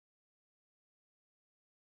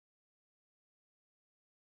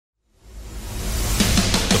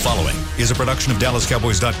following is a production of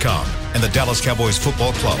DallasCowboys.com and the Dallas Cowboys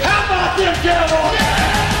Football Club. How about them Cowboys?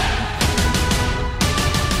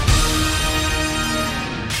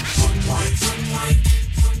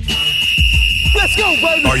 Let's go,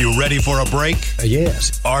 baby! Are you ready for a break?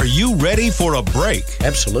 Yes. Are you ready for a break?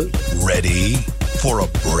 Absolutely. Ready for a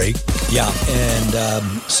break? Yeah,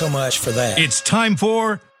 and so much for that. It's time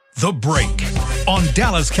for The Break on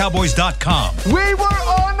DallasCowboys.com. We were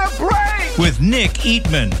on the break! With Nick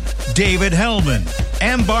Eatman, David Hellman,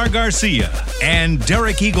 Ambar Garcia, and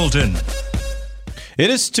Derek Eagleton. It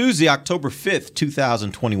is Tuesday, October 5th,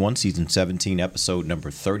 2021, Season 17, Episode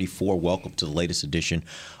number 34. Welcome to the latest edition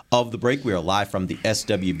of The Break. We are live from the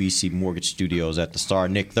SWBC Mortgage Studios at the Star.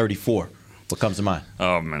 Nick, 34. What comes to mind?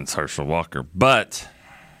 Oh, man, it's Herschel Walker. But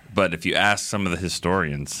if you ask some of the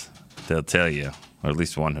historians, they'll tell you, or at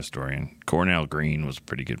least one historian, Cornell Green was a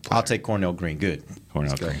pretty good player. I'll take Cornell Green. Good.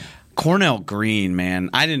 Cornell Green. Cornell Green, man,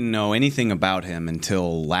 I didn't know anything about him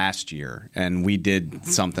until last year, and we did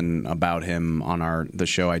something about him on the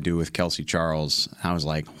show I do with Kelsey Charles. I was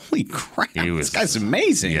like, holy crap, this guy's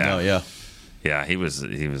amazing. Yeah. Oh, yeah. Yeah, he was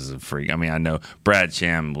a freak. I mean, I know Brad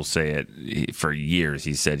Sham will say it for years.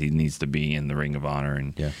 He said he needs to be in the Ring of Honor,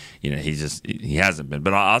 and he hasn't been.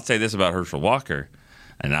 But I'll say this about Herschel Walker,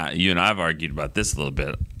 and you and I have argued about this a little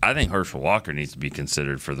bit. I think Herschel Walker needs to be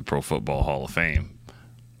considered for the Pro Football Hall of Fame.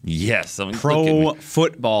 Yes, I mean, Pro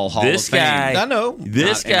Football Hall of Fame. This guy, I know.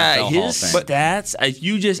 This Not guy, NFL Hall his of Fame. stats, if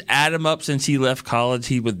you just add him up since he left college,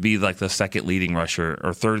 he would be like the second leading rusher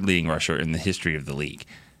or third leading rusher in the history of the league.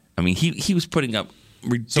 I mean, he was putting up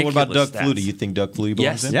ridiculous So what about Doug stats. Flutie? You think Doug Flutie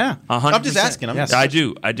belongs Yes. in? Yeah. 100%. I'm just asking. I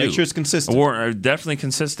do. Make sure it's consistent. Definitely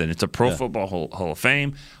consistent. It's a Pro Football Hall of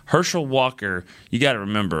Fame. Herschel Walker, you got to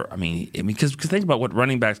remember. I mean, because think about what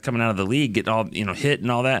running backs coming out of the league getting all hit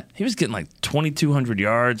and all that. He was getting like 2,200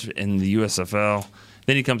 yards in the USFL.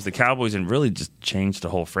 Then he comes to the Cowboys and really just changed the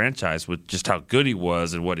whole franchise with just how good he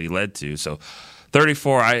was and what he led to. So,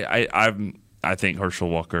 34. I think Herschel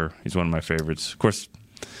Walker. He's one of my favorites. Of course.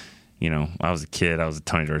 I was a kid. I was a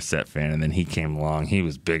Tony Dorsett fan, and then he came along. He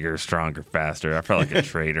was bigger, stronger, faster. I felt like a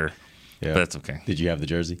traitor, but that's okay. Did you have the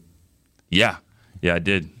jersey? Yeah, I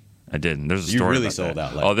did. And there's a story. You really about sold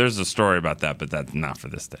that. out. There's a story about that, but that's not for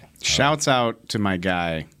this day. Shouts out to my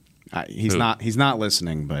guy. He's Who? not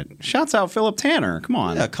listening, but shouts out Philip Tanner. Come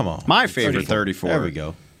on. Yeah, come on. My favorite 34. There we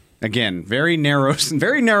go. Again, very narrow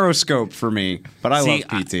scope for me, but I love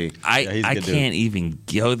PT. I can't even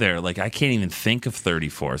go there. Like, I can't even think of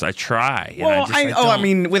 34s. I try. Well, I don't.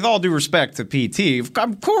 mean, with all due respect to PT,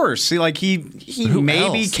 of course, he Who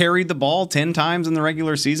maybe else? carried the ball 10 times in the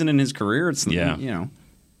regular season in his career. It's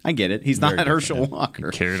I get it. He's Very not good, Herschel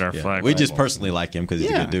Walker. Carried our flag. We just personally like him because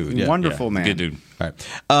he's a good dude. Yeah. Wonderful man. Good dude. All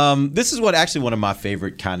right. This is one of my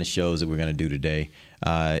favorite kind of shows that we're going to do today.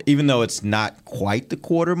 Even though it's not quite the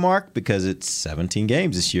quarter mark because it's 17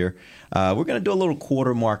 games this year, we're going to do a little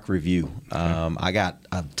quarter mark review. I got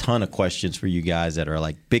a ton of questions for you guys that are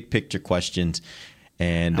like big picture questions.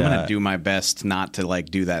 And I'm going to do my best not to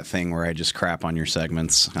do that thing where I just crap on your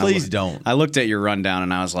segments. Please don't. I looked at your rundown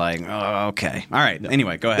and I was like, oh, okay. All right.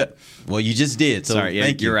 Anyway, go ahead. Well, you just did. So Sorry.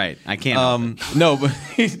 thank you. You're right. I can't. No, but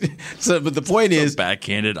but the point is,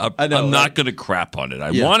 backhanded. I know, I'm not going to crap on it. I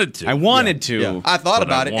Yeah. wanted to. I wanted to. yeah, I thought But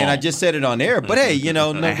about I it and I won't. just said it on air. But hey,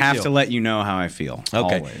 no I have big to deal. let you know how I feel.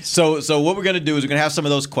 Okay. Always. So what we're going to do is we're going to have some of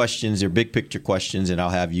those questions, they're big picture questions, and I'll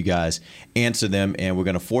have you guys answer them. And we're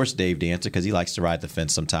going to force Dave to answer because he likes to ride the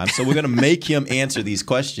fence sometimes. So we're going to make him answer these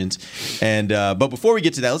questions. And but before we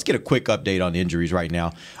get to that, let's get a quick update on injuries right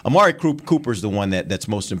now. Amari Cooper's the one that's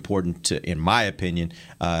most important to, in my opinion.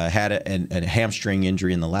 Had a hamstring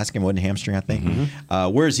injury in the last game. Wasn't a hamstring, I think.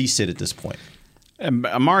 Mm-hmm. Where does he sit at this point?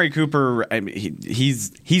 Amari Cooper,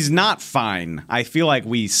 he's not fine. I feel like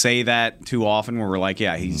we say that too often, where we're like,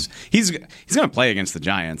 yeah, he's going to play against the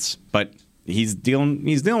Giants, but he's dealing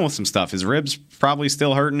with some stuff. His ribs probably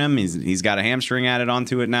still hurting him. He's got a hamstring added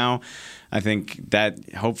onto it now. I think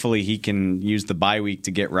that hopefully he can use the bye week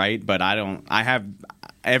to get right, but I have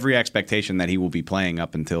every expectation that he will be playing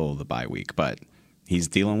up until the bye week, but he's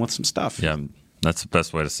dealing with some stuff. Yeah, that's the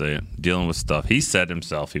best way to say it. Dealing with stuff. He said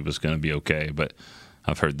himself he was going to be okay, but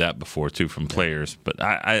I've heard that before too from players. But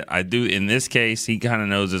I do in this case, he kind of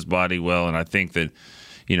knows his body well, and I think that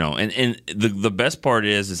and the best part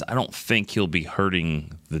is I don't think he'll be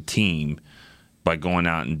hurting the team by going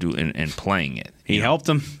out and playing it. He helped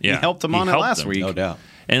him. Yeah, he helped him on it last week. No doubt.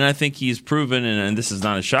 And I think he's proven, and this is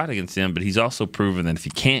not a shot against him, but he's also proven that if he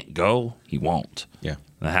can't go, he won't. Yeah.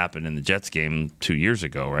 that happened in the Jets game 2 years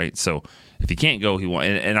ago, right? So if he can't go, he won't.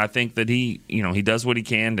 And I think that he does what he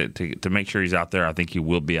can to make sure he's out there. I think he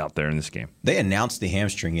will be out there in this game. They announced the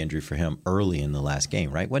hamstring injury for him early in the last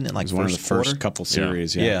game, right? Wasn't it like one of the first quarter? couple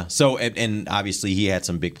series? Yeah. So and obviously he had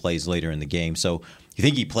some big plays later in the game. So you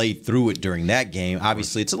think he played through it during that game?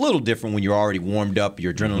 Obviously, it's a little different when you're already warmed up,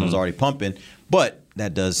 your adrenaline is already pumping. But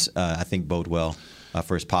that does, I think, bode well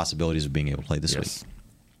for his possibilities of being able to play this week.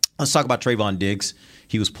 Let's talk about Trayvon Diggs.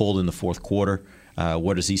 He was pulled in the fourth quarter.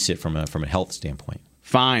 Where does he sit from a health standpoint?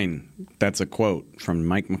 Fine. That's a quote from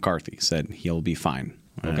Mike McCarthy. Said he'll be fine.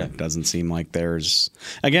 Okay. It doesn't seem like there's.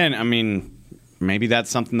 Again, I mean, maybe that's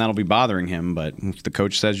something that'll be bothering him. But if the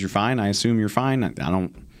coach says you're fine, I assume you're fine. I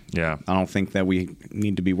don't. Yeah, I don't think that we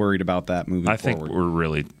need to be worried about that moving forward. I think we're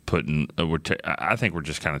really putting. I think we're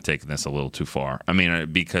just kind of taking this a little too far. I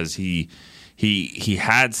mean, because he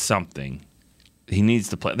had something. He needs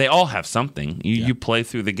to play. They all have something. You play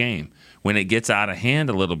through the game. When it gets out of hand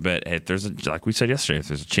a little bit, if there's like we said yesterday, if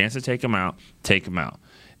there's a chance to take him out,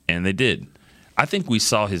 and they did. I think we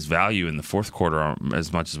saw his value in the fourth quarter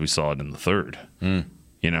as much as we saw it in the third.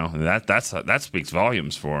 You know, that speaks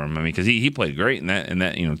volumes for him. I mean, because he played great in that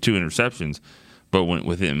 2 interceptions, but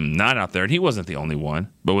with him not out there, and he wasn't the only one,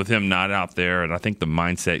 but with him not out there, and I think the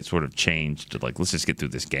mindset sort of changed to like, let's just get through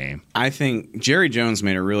this game. I think Jerry Jones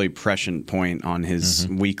made a really prescient point on his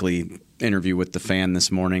weekly interview with the Fan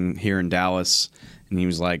this morning here in Dallas, and he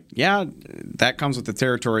was like, "Yeah, that comes with the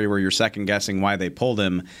territory where you're second guessing why they pulled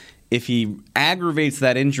him." If he aggravates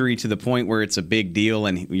that injury to the point where it's a big deal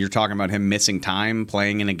and you're talking about him missing time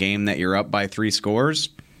playing in a game that you're up by 3 scores,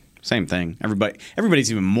 same thing.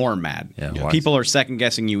 Everybody's even more mad. Yeah, people are second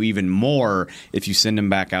guessing you even more if you send him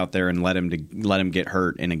back out there and let him get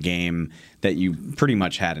hurt in a game that you pretty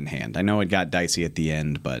much had in hand. I know it got dicey at the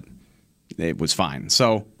end, but it was fine.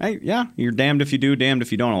 So, hey, yeah, you're damned if you do, damned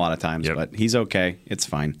if you don't a lot of times, but he's okay. It's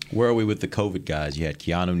fine. Where are we with the COVID guys? You had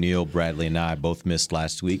Keanu Neal, Bradley, and I both missed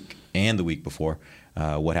last week and the week before.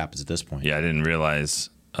 What happens at this point? Yeah, I didn't realize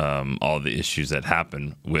all the issues that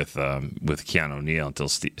happened with Keanu Neal until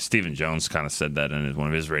Stephen Jones kind of said that in one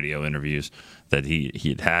of his radio interviews that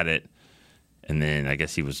he had it, and then I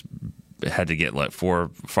guess he had to get like 4 or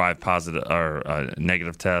 5 positive or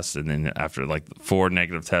negative tests, and then after like 4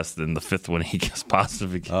 negative tests, then the 5th one he gets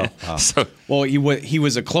positive again. Oh, wow. So, well, he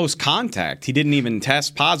was a close contact. He didn't even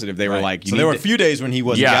test positive. They were like, so there were a few days when he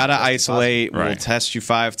wasn't. You got to isolate. Right. We'll test you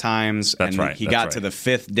 5 times. That's and right. He That's got right. to the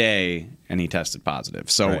 5th day and he tested positive.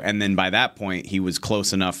 So, and then by that point, he was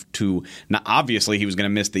close enough to. Now, obviously, he was going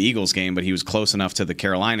to miss the Eagles game, but he was close enough to the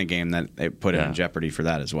Carolina game that it put him in jeopardy for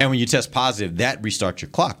that as well. And when you test positive, that restarts your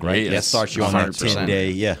clock, right? Yes. That starts you on that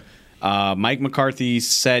 10-day. Yeah. Mike McCarthy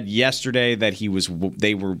said yesterday that he's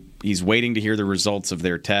waiting to hear the results of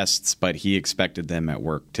their tests, but he expected them at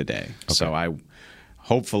work today. Okay. So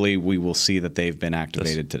hopefully we will see that they've been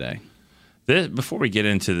activated today. Before we get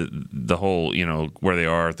into the whole, where they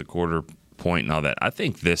are at the quarter point and all that, I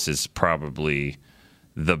think this is probably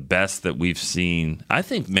the best that we've seen. I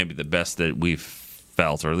think maybe the best that we've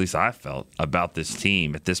felt, or at least I felt, about this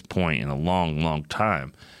team at this point in a long, long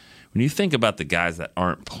time. When you think about the guys that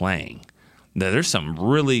aren't playing, there's some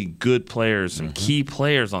really good players, some key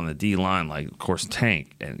players on the D-line, like, of course,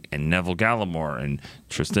 Tank and Neville Gallimore and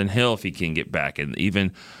Tristan Hill, if he can get back, and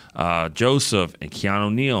even Joseph and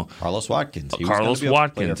Keanu Neal. Carlos Watkins.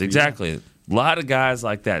 Exactly. A lot of guys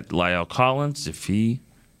like that. Lyle Collins, if he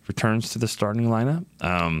returns to the starting lineup.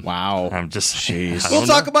 Wow. I'm just. Jeez. We'll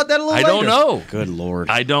talk about that a little later. I don't know. Good Lord.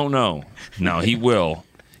 I don't know. No, he will.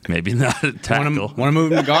 Maybe not a tackle. Want to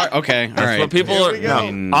move him to guard? Okay, all That's right. what people are. go.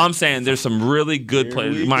 I'm saying there's some really good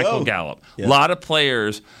players. Michael Gallup. A lot of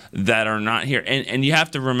players that are not here. And you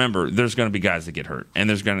have to remember, there's going to be guys that get hurt, and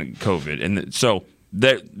there's going to COVID. And so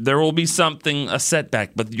there will be a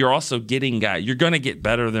setback, but you're also getting guys. You're going to get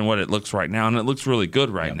better than what it looks right now, and it looks really good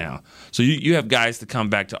right now. So you have guys to come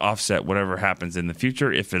back to offset whatever happens in the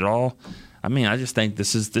future, if at all. I mean, I just think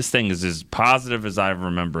this thing is as positive as I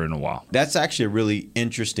remember in a while. That's actually a really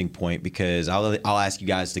interesting point because I'll ask you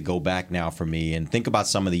guys to go back now for me and think about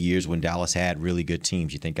some of the years when Dallas had really good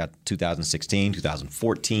teams. You think about 2016,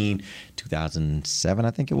 2014, 2007, I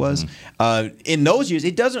think it was. In those years,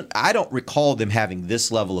 I don't recall them having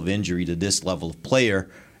this level of injury to this level of player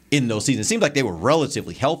in those seasons. It seems like they were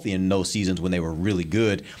relatively healthy in those seasons when they were really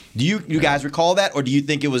good. Do you guys recall that, or do you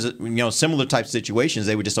think it was similar type situations?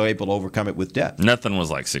 They were just able to overcome it with depth. Nothing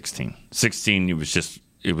was like 16. 16, you were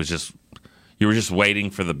just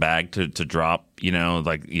waiting for the bag to drop. You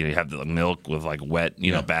have the milk with like wet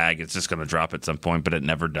bag. It's just going to drop at some point, but it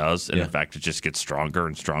never does. And in fact, it just gets stronger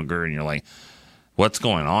and stronger. And you're like, what's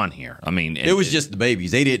going on here? I mean, it was just the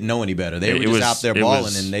babies. They didn't know any better. They were just out there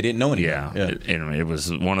balling, and they didn't know any better. It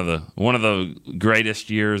was one of the greatest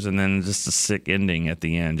years, and then just a sick ending at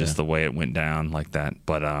the end, just the way it went down like that.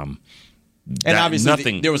 But and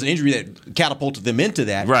obviously, there was an injury that catapulted them into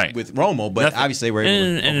that with Romo, but obviously they were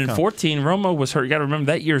able to in 2014, Romo was hurt. You got to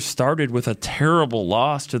remember that year started with a terrible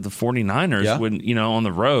loss to the 49ers when on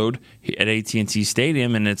the road at AT&T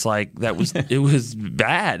Stadium, and it's like it was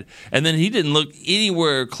bad. And then he didn't look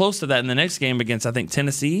anywhere close to that in the next game against, I think,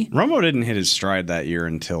 Tennessee. Romo didn't hit his stride that year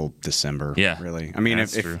until December. Yeah, really. I mean,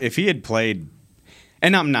 if he had played.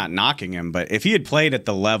 And I'm not knocking him, but if he had played at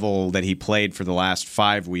the level that he played for the last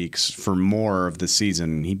 5 weeks for more of the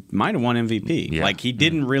season, he might have won MVP. Yeah. Like he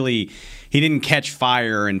didn't catch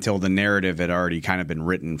fire until the narrative had already kind of been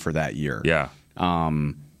written for that year. Yeah.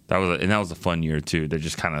 That was a fun year too. They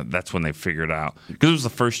just that's when they figured out, because it was the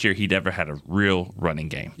first year he'd ever had a real running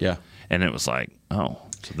game. Yeah. And it was like, oh,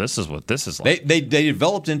 so this is what this is like. They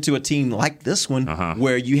developed into a team like this one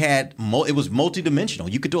where you had it was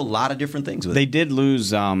multidimensional. You could do a lot of different things with it. They did lose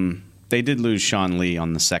Sean Lee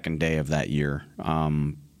on the second day of that year.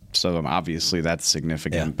 So obviously that's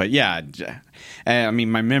significant. Yeah. But yeah, I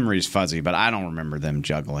mean, my memory's fuzzy, but I don't remember them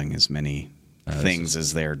juggling as many things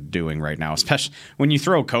as they're doing right now, especially when you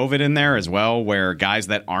throw COVID in there as well, where guys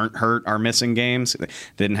that aren't hurt are missing games.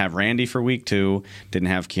 Didn't have Randy for week 2, didn't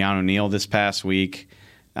have Keanu Neal this past week.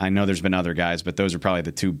 I know there's been other guys, but those are probably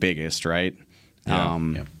the two biggest, right?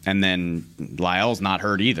 And then Lyle's not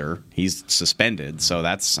hurt either. He's suspended, so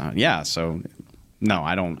that's so no,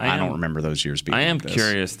 I don't remember those years being. I am like this.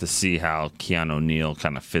 curious to see how Keanu Neal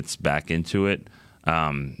kind of fits back into it.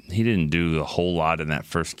 He didn't do a whole lot in that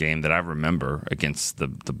first game that I remember against the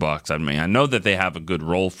Bucs. I mean, I know that they have a good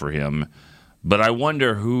role for him, but I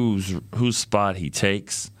wonder whose spot he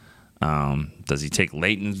takes. Does he take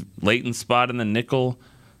Leighton's spot in the nickel?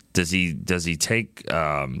 Does he take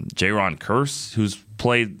Jaron Kearse, who's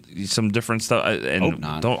played some different stuff? And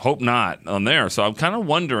hope not on there. So I'm kind of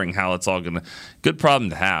wondering how it's all going to. Good problem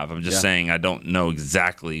to have. I'm just saying I don't know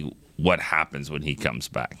exactly what happens when he comes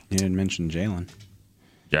back. You didn't mention Jalen.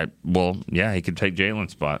 Yeah, well, he could take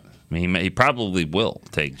Jalen's spot. I mean, he probably will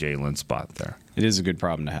take Jalen's spot there. It is a good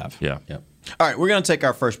problem to have. Yeah. All right, we're going to take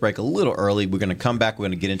our first break a little early. We're going to come back. We're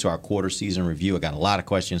going to get into our quarter season review. I got a lot of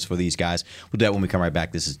questions for these guys. We'll do that when we come right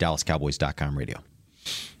back. This is DallasCowboys.com radio.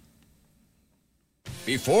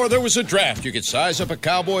 Before there was a draft, you could size up a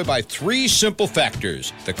cowboy by 3 simple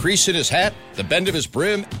factors: the crease in his hat, the bend of his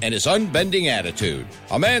brim, and his unbending attitude.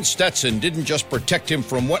 A man Stetson didn't just protect him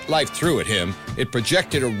from what life threw at him, it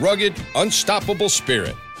projected a rugged, unstoppable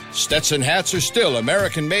spirit. Stetson hats are still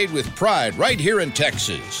American-made with pride right here in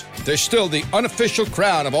Texas. They're still the unofficial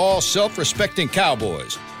crown of all self-respecting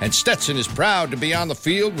cowboys, and Stetson is proud to be on the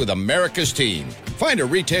field with America's team. Find a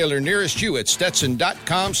retailer nearest you at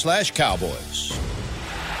stetson.com/cowboys.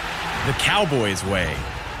 The Cowboys way,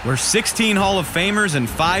 where 16 Hall of Famers and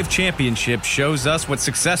 5 championships shows us what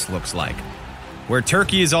success looks like. Where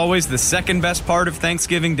turkey is always the second best part of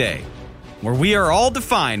Thanksgiving Day. Where we are all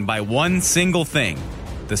defined by one single thing,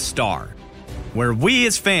 the star. Where we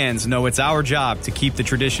as fans know it's our job to keep the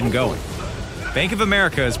tradition going. Bank of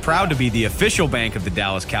America is proud to be the official bank of the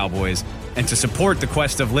Dallas Cowboys and to support the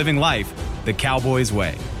quest of living life the Cowboys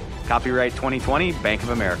way. Copyright 2020, Bank of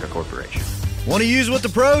America Corporation. Want to use what the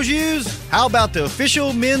pros use? How about the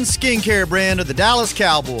official men's skincare brand of the Dallas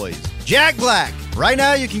Cowboys, Jack Black? Right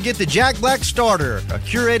now, you can get the Jack Black Starter, a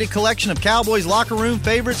curated collection of Cowboys locker room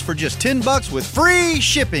favorites for just $10 with free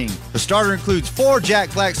shipping. The starter includes 4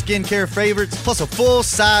 Jack Black skincare favorites, plus a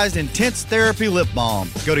full-sized intense therapy lip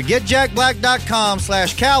balm. Go to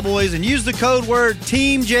getjackblack.com/cowboys and use the code word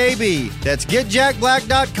TEAMJB. That's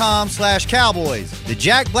getjackblack.com/cowboys. The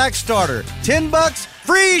Jack Black Starter, $10,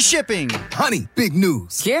 free shipping. Honey, big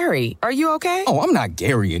news. Gary, are you okay? Oh, I'm not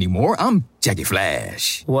Gary anymore. I'm Jackie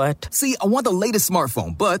Flash. What? See, I want the latest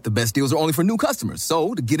smartphone, but the best deals are only for new customers.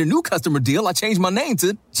 So, to get a new customer deal, I changed my name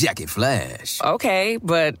to Jackie Flash. Okay,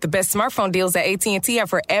 but the best smartphone deals at AT&T are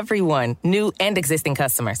for everyone, new and existing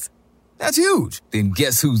customers. That's huge. Then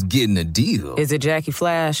guess who's getting a deal? Is it Jackie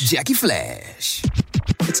Flash? Jackie Flash.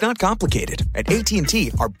 It's not complicated. At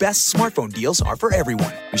AT&T, our best smartphone deals are for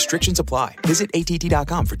everyone. Restrictions apply. Visit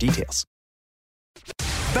att.com for details.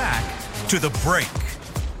 Back to the break.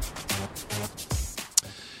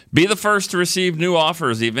 Be the first to receive new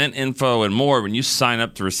offers, event info, and more when you sign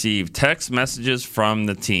up to receive text messages from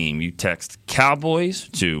the team. You text Cowboys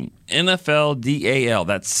to NFLDAL.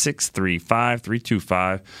 That's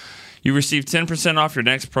 635-325. You receive 10% off your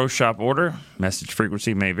next Pro Shop order. Message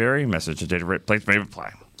frequency may vary. Message and data rate place may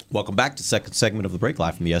apply. Welcome back to the second segment of The Break,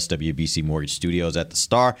 live from the SWBC Mortgage Studios at the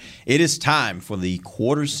Star. It is time for the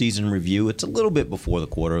quarter season review. It's a little bit before the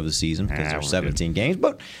quarter of the season because there are 17 games,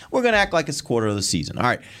 but we're going to act like it's a quarter of the season. All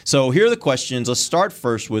right, so here are the questions. Let's start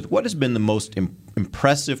first with what has been the most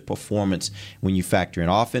impressive performance when you factor in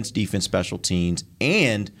offense, defense, special teams,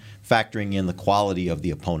 and factoring in the quality of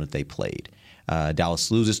the opponent they played.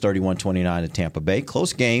 Dallas loses 31-29 to Tampa Bay.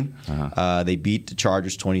 Close game. They beat the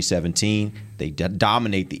Chargers 2017. They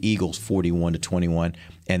dominate the Eagles 41-21.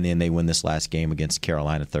 And then they win this last game against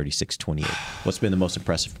Carolina 36-28. What's been the most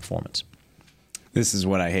impressive performance? This is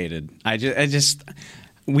what I hated.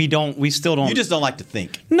 We still don't. You just don't like to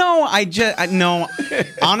think. No, no.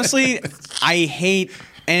 Honestly, I hate.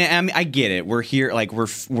 And I get it. We're here, like we're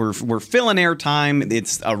filling airtime.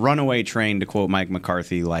 It's a runaway train, to quote Mike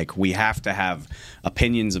McCarthy. Like, we have to have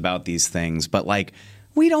opinions about these things, but like,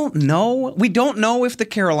 we don't know. We don't know if the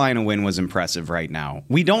Carolina win was impressive right now.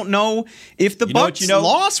 We don't know if the Bucs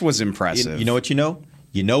loss was impressive. You know what you know?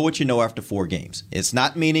 You know what you know after 4 games. It's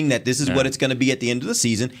not meaning that this is what it's going to be at the end of the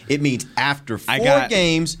season. It means after 4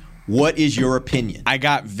 games. What is your opinion? I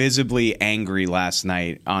got visibly angry last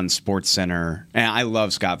night on SportsCenter, and I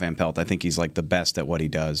love Scott Van Pelt. I think he's like the best at what he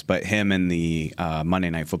does. But him and the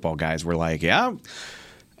Monday Night Football guys were like, "Yeah,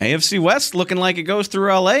 AFC West looking like it goes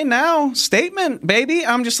through LA now. Statement, baby."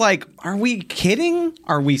 I'm just like, are we kidding?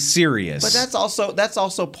 Are we serious? But that's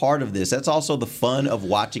also part of this. That's also the fun of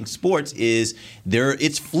watching sports.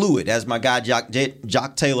 It's fluid, as my guy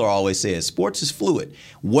Jock Taylor always says. Sports is fluid.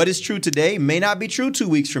 What is true today may not be true 2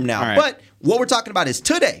 weeks from now. Right. But what we're talking about is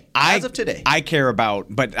today, as of today. I care about,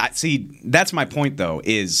 but that's my point though.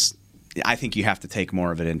 I think you have to take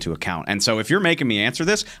more of it into account. And so if you're making me answer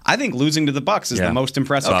this, I think losing to the Bucs is the most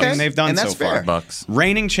impressive thing they've done so far. Bucs.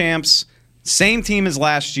 Reigning champs, same team as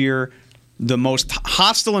last year, the most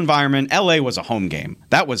hostile environment. LA was a home game.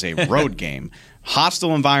 That was a road game.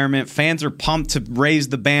 Hostile environment. Fans are pumped to raise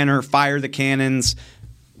the banner, fire the cannons,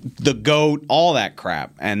 the GOAT, all that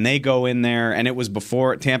crap. And they go in there, and it was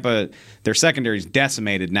before Tampa, their secondary's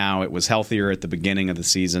decimated now. It was healthier at the beginning of the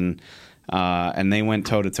season. And they went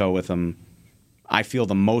toe-to-toe with them. I feel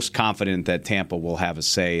the most confident that Tampa will have a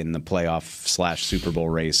say in the playoff/Super Bowl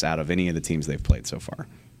race out of any of the teams they've played so far.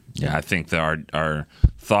 Yeah, I think that our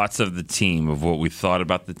thoughts of the team, of what we thought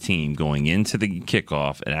about the team going into the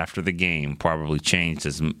kickoff and after the game, probably changed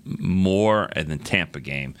as more in the Tampa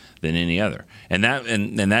game than any other. And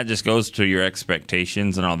that just goes to your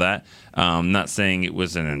expectations and all that. I'm not saying it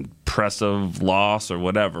was an impressive loss or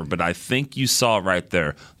whatever, but I think you saw right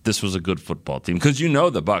there this was a good football team because the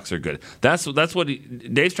Bucs are good. That's what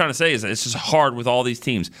Dave's trying to say is that it's just hard with all these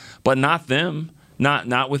teams, but not them.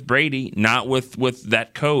 Not with Brady, not with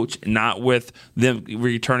that coach, not with them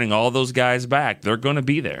returning all those guys back. They're going to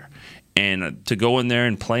be there. And to go in there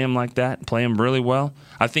and play them like that, play them really well,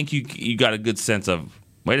 I think you got a good sense of,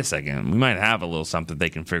 wait a second, we might have a little something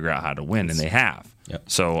they can figure out how to win, and they have.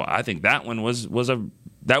 Yep. So I think that one was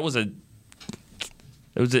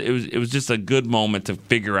just a good moment to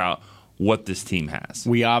figure out what this team has.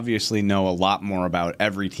 We obviously know a lot more about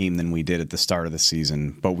every team than we did at the start of the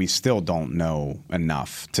season, but we still don't know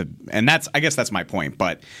enough to. And I guess that's my point.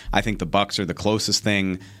 But I think the Bucs are the closest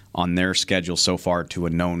thing on their schedule so far to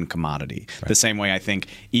a known commodity. Right. The same way I think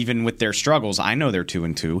even with their struggles, I know they're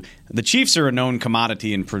 2-2. The Chiefs are a known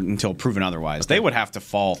commodity until proven otherwise. Okay. They would have to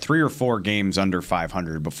fall 3 or 4 games under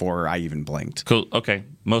 500 before I even blinked. Cool. Okay.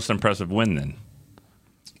 Most impressive win then.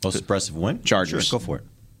 Most impressive win? Chargers. Sure, go for it.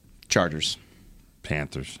 Chargers.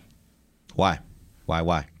 Panthers. Why?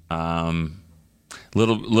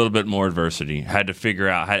 Little bit more adversity. Had to figure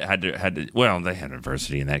out. Had to. Well, they had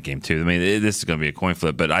adversity in that game too. I mean, this is going to be a coin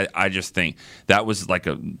flip. But I just think that was like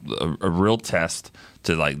a real test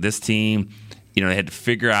to like this team. They had to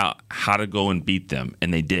figure out how to go and beat them,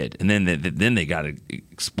 and they did. And then they got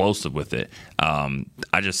explosive with it.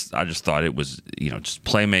 I just thought it was just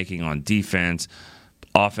playmaking on defense,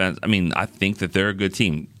 offense. I mean, I think that they're a good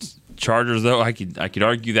team. Chargers, though, I could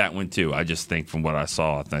argue that one too. I just think from what I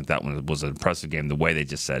saw, I think that one was an impressive game. The way they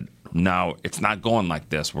just said, "No, it's not going like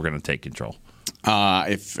this. We're going to take control."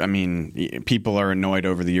 People are annoyed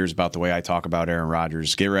over the years about the way I talk about Aaron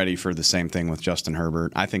Rodgers. Get ready for the same thing with Justin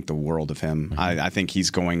Herbert. I think the world of him. Mm-hmm. I think he's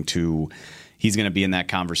going to be in that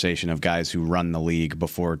conversation of guys who run the league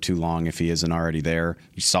before too long if he isn't already there.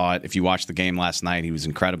 You saw it. If you watched the game last night, he was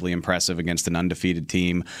incredibly impressive against an undefeated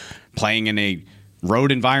team, playing in a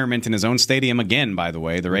road environment in his own stadium again, by the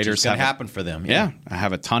way. The Raiders have happen for them. Yeah. I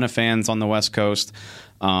have a ton of fans on the West Coast.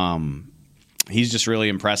 He's just really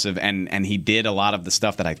impressive, and he did a lot of the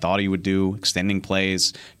stuff that I thought he would do, extending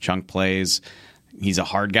plays, chunk plays. he's a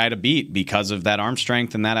hard guy to beat because of that arm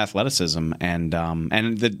strength and that athleticism. And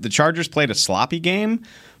the Chargers played a sloppy game,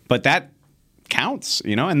 but that counts,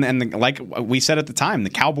 and like we said at the time, the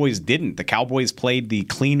Cowboys didn't. The Cowboys played the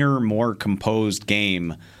cleaner, more composed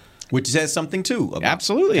game, which says something too. About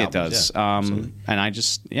absolutely, Cowboys. It does. Yeah, absolutely.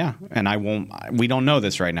 And I won't. We don't know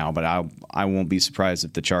this right now, but I won't be surprised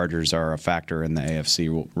if the Chargers are a factor in the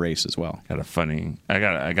AFC race as well. I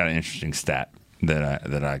got an interesting stat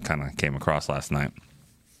that I kind of came across last night.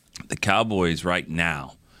 The Cowboys right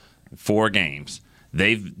now, 4 games.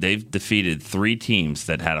 They've defeated 3 teams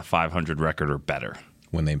that had a 500 record or better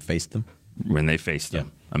when they faced them. When they faced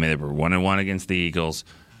them, I mean, they were 1-1 against the Eagles.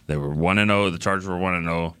 They were 1-0. The Chargers were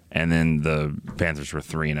 1-0, and then the Panthers were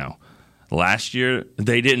 3-0. Last year,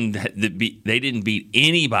 they didn't beat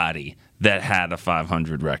anybody that had a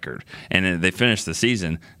 500 record, and then they finished the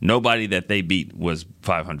season. Nobody that they beat was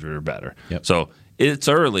 500 or better. Yep. So it's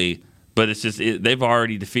early, but it's just they've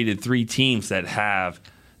already defeated 3 teams that have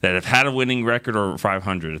had a winning record or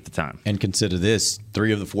 500 at the time. And consider this: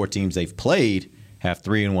 3 of the 4 teams they've played have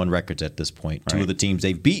 3-1 records at this point. Right. 2 of the teams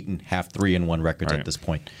they've beaten have 3-1 records at this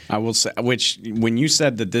point. I will say, which when you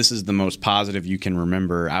said that this is the most positive you can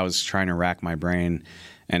remember, I was trying to rack my brain,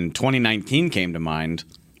 and 2019 came to mind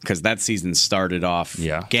because that season started off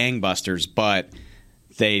gangbusters, but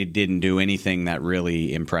they didn't do anything that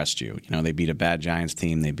really impressed you. They beat a bad Giants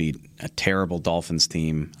team. They beat a terrible Dolphins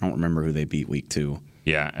team. I don't remember who they beat week 2.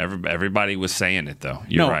 Yeah, everybody was saying it, though.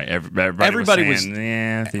 You're right. Everybody was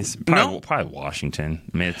saying, probably Washington.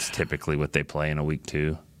 I mean, it's typically what they play in a week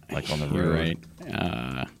 2, like on the road. You're right.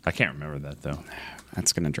 I can't remember that, though.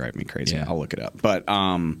 That's going to drive me crazy. Yeah. I'll look it up. But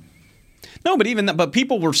no, but even that. But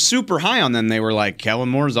people were super high on them. They were like, Kellen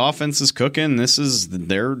Moore's offense is cooking. This is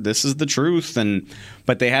the truth.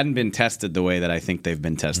 But they hadn't been tested the way that I think they've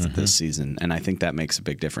been tested this season, and I think that makes a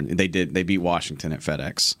big difference. They beat Washington at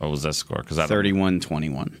FedEx. What was that score?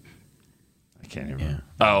 31-21. I can't even remember.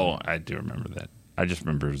 Oh, I do remember that. I just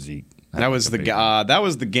remember Zeke. That was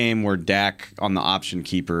the game where Dak on the option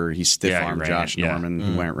keeper, he stiff-armed Josh Norman,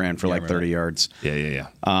 who ran for 30 yards. Yeah.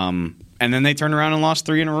 And then they turned around and lost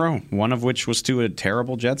 3 in a row, one of which was to a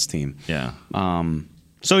terrible Jets team. Yeah.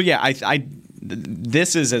 So yeah,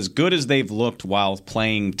 this is as good as they've looked while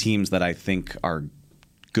playing teams that I think are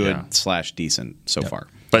good / decent so far.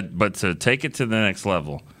 But to take it to the next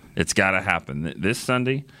level, it's got to happen this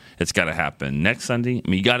Sunday. It's got to happen next Sunday. I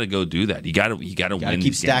mean, you got to go do that. You got to win.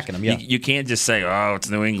 Keep stacking them. Yeah. You can't just say, "Oh, it's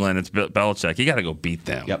New England. It's Belichick." You got to go beat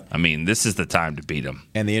them. Yep. I mean, this is the time to beat them.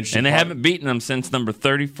 And they haven't beaten them since number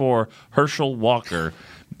 34, Herschel Walker,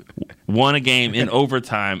 won a game in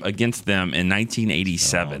overtime against them in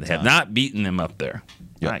 1987. They have not beaten them up there.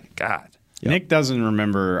 Yep. My God. Yep. Nick doesn't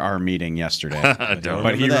remember our meeting yesterday,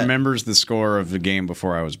 but he remembers the score of the game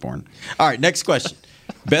before I was born. All right, next question.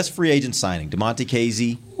 Best free agent signing: DeMonte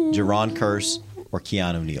Casey, Jaron Kearse, or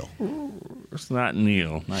Keanu Neal? It's not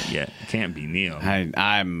Neal. Not yet. It can't be Neal.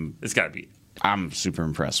 It's got to be. I'm super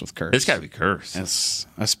impressed with Kearse. It's got to be Kearse.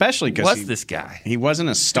 Especially because what's this guy? He wasn't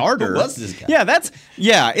a starter. Who was this guy?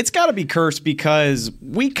 Yeah, it's got to be Kearse because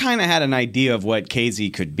we kind of had an idea of what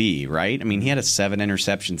Casey could be, right? I mean, he had a 7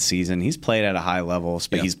 interception season. He's played at a high level.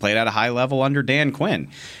 He's played at a high level under Dan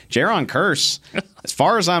Quinn. Jaron Kearse, as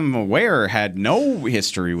far as I'm aware, had no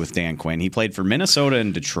history with Dan Quinn. He played for Minnesota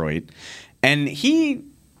and Detroit, and he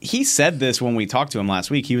said this when we talked to him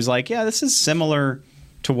last week. He was like, "Yeah, this is similar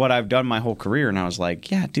to what I've done my whole career." And I was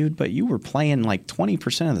like, yeah, dude, but you were playing like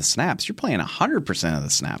 20% of the snaps. You're playing 100% of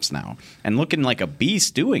the snaps now and looking like a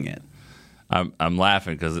beast doing it. I'm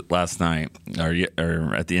laughing because last night,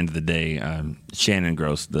 or at the end of the day, Shannon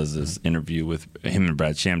Gross does this interview with him and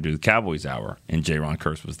Brad Sham do the Cowboys Hour, and Jaron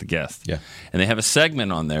Kearse was the guest. Yeah. And they have a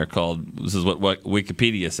segment on there called, this is what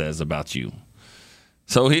Wikipedia says about you.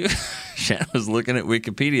 So Shannon was looking at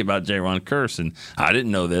Wikipedia about Jaron Kearse, and I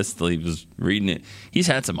didn't know this till he was reading it. He's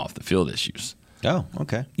had some off-the-field issues. Oh,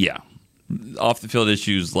 okay. Yeah. Off-the-field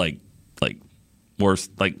issues like worse,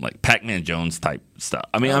 like Pac-Man Jones type stuff.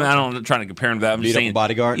 I mean, I'm not trying to compare him to that. I'm just saying, a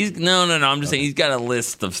bodyguard? No. I'm just saying he's got a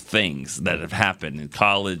list of things that have happened in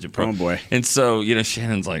college and pro. Oh boy! And so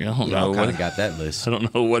Shannon's like, I don't know. I kind of got that list. I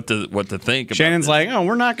don't know what to think. Shannon's about like, oh,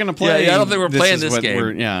 we're not going to play. Yeah, I don't think we're playing this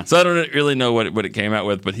game. Yeah. So I don't really know what it came out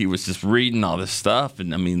with, but he was just reading all this stuff,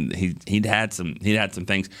 and I mean, he'd had some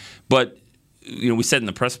things, but. We said in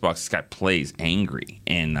the press box, this guy plays angry,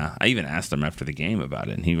 and I even asked him after the game about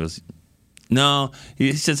it, and he was. No,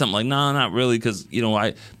 he said something like, "No, not really," because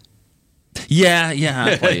I play angry.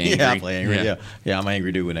 I play angry. Yeah, I'm an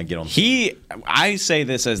angry dude when I get on. I say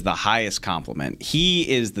this as the highest compliment. He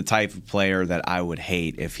is the type of player that I would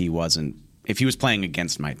hate if he wasn't if he was playing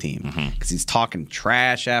against my team, because he's talking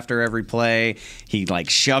trash after every play. He like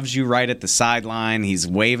shoves you right at the sideline. He's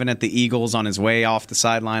waving at the Eagles on his way off the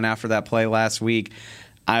sideline after that play last week.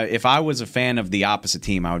 If I was a fan of the opposite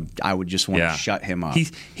team, I would just want to shut him up.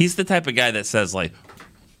 He's the type of guy that says like,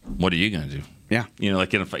 "What are you going to do?" Yeah,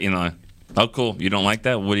 like oh cool, you don't like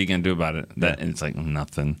that? What are you going to do about it? And it's like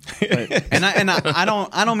nothing. and I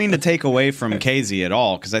don't mean to take away from Casey at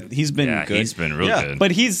all, because he's been good. He's been real good.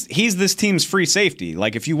 But he's this team's free safety.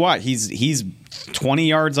 Like if you watch, he's 20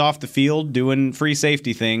 yards off the field doing free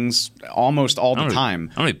safety things almost all the time.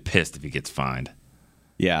 I'm gonna be pissed if he gets fined.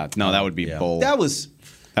 Yeah, no, that would be bold. That was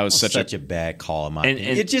such a bad call in my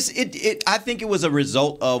opinion. I think it was a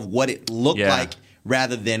result of what it looked like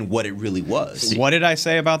rather than what it really was. What did I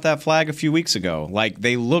say about that flag a few weeks ago? Like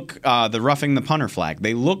they look, the roughing the punter flag.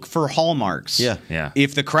 They look for hallmarks. Yeah.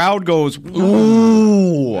 If the crowd goes,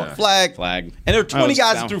 ooh, flag, and there were 20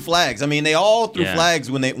 guys that threw flags. I mean, they all threw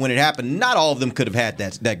flags when it happened. Not all of them could have had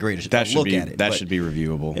that great look at it. That should be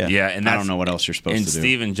reviewable. Yeah, and I don't know what else you're supposed to do. And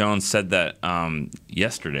Stephen Jones said that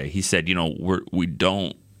yesterday. He said, we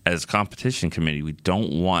don't. As a competition committee, we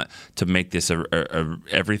don't want to make this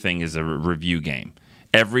everything is a review game.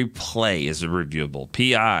 Every play is a reviewable.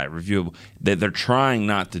 PI, reviewable. They're trying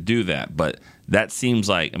not to do that, but that seems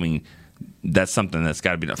like, that's something that's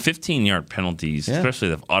got to be done. 15-yard penalties, especially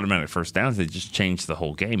the automatic first downs, they just changed the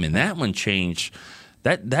whole game. And that one changed.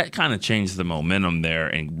 That kind of changed the momentum there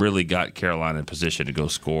and really got Carolina in position to go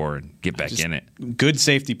score and get back in it. Good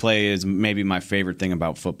safety play is maybe my favorite thing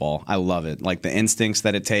about football. I love it. Like the instincts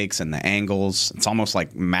that it takes and the angles. It's almost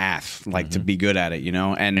like math, to be good at it,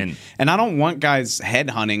 And I don't want guys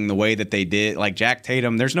headhunting the way that they did. Like Jack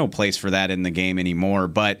Tatum, there's no place for that in the game anymore.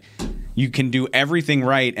 But you can do everything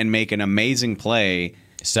right and make an amazing play.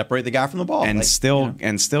 Separate the guy from the ball. And still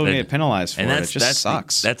get penalized for it. It just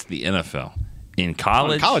sucks. That's the NFL. In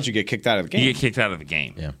college, you get kicked out of the game. You get kicked out of the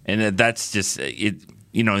game, and that's just it.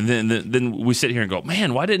 And then we sit here and go,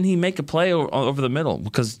 man, why didn't he make a play over the middle?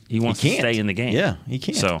 Because he wants to stay in the game. Yeah, he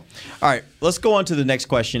can't. So, all right, let's go on to the next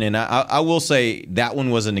question. And I will say that one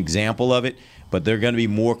was an example of it. But there are going to be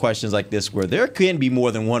more questions like this where there can be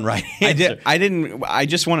more than one right answer. I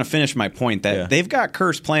just want to finish my point that they've got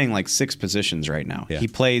Kearse playing like 6 positions right now. Yeah. He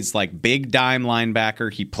plays like big dime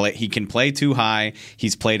linebacker. He can play too high.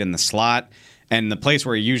 He's played in the slot. And the place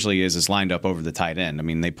where he usually is lined up over the tight end.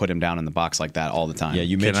 They put him down in the box like that all the time. Yeah,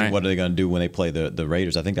 you mentioned what are they going to do when they play the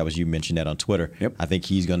Raiders. I think that was you mentioned that on Twitter. Yep. I think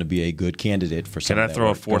he's going to be a good candidate for some Can of I that throw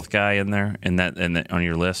work. a fourth guy in there on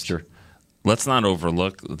your list? Sure. Let's not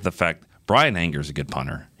overlook the fact Brian Anger's a good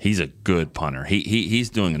punter. He's a good punter. He's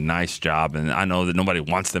doing a nice job, and I know that nobody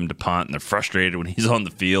wants them to punt, and they're frustrated when he's on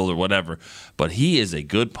the field or whatever. But he is a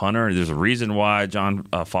good punter. There's a reason why John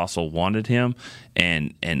Fossil wanted him,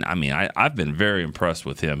 and I've been very impressed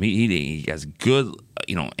with him. He has good,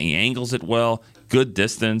 he angles it well, good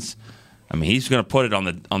distance. He's going to put it on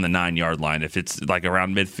the 9-yard line. If it's like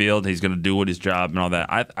around midfield, he's going to do his job and all that.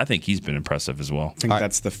 I think he's been impressive as well. I think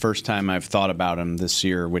that's the first time I've thought about him this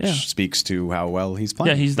year, which speaks to how well he's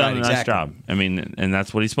playing. Yeah, he's done a nice job. And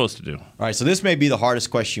that's what he's supposed to do. All right, so this may be the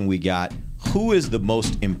hardest question we got. Who is the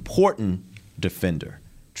most important defender,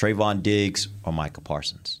 Trayvon Diggs or Micah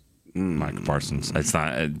Parsons? Micah Parsons. It's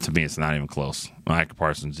not, to me, it's not even close. Micah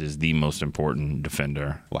Parsons is the most important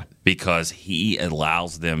defender. Why? Because he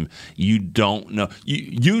allows them. You don't know.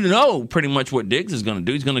 You know pretty much what Diggs is going to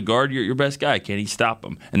do. He's going to guard your best guy. Can he stop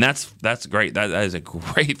him? And that's great. That is a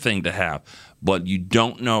great thing to have. But you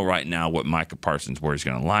don't know right now what Micah Parsons, where he's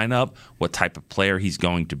going to line up, what type of player he's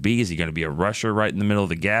going to be. Is he going to be a rusher right in the middle of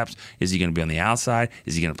the gaps? Is he going to be on the outside?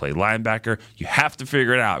 Is he going to play linebacker? You have to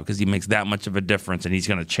figure it out because he makes that much of a difference, and he's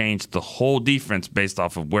going to change the whole defense based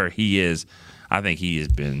off of where he is. I think he has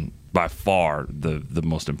been by far the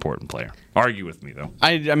most important player. Argue with me, though.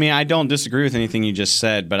 I don't disagree with anything you just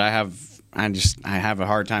said, but I have a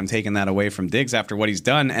hard time taking that away from Diggs after what he's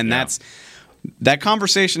done, and that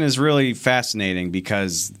conversation is really fascinating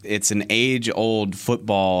because it's an age-old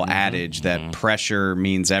football adage that pressure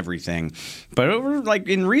means everything. But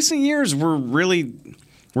in recent years,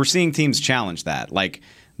 we're seeing teams challenge that, like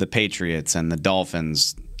the Patriots and the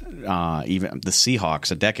Dolphins, even the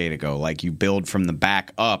Seahawks a decade ago. Like you build from the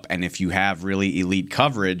back up, and if you have really elite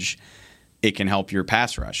coverage, it can help your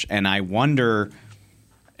pass rush. And I wonder.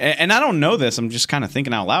 And I don't know this, I'm just kind of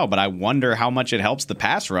thinking out loud, but I wonder how much it helps the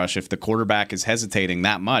pass rush if the quarterback is hesitating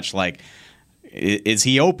that much. Like, is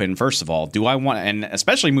he open, first of all? Do I want, and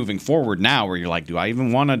especially moving forward now where you're like, do I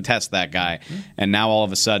even want to test that guy? And now all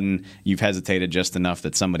of a sudden you've hesitated just enough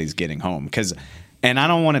that somebody's getting home. And I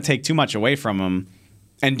don't want to take too much away from him.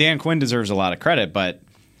 And Dan Quinn deserves a lot of credit, but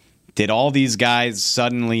Did all these guys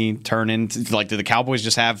suddenly turn into, like, do the Cowboys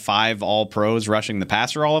just have 5 all-pros rushing the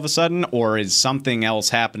passer all of a sudden? Or is something else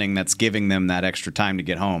happening that's giving them that extra time to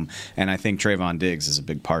get home? And I think Trayvon Diggs is a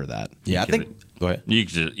big part of that. Yeah, I think. Go ahead.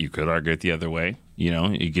 You could argue it the other way.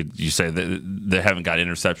 You say that they haven't got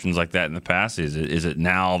interceptions like that in the past. Is it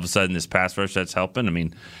now all of a sudden this pass rush that's helping? I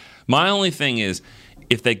mean, my only thing is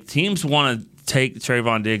if the teams want to take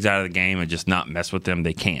Trayvon Diggs out of the game and just not mess with them,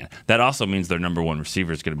 they can. That also means their number one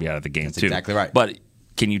receiver is going to be out of the game too. Exactly right. But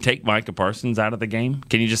can you take Micah Parsons out of the game?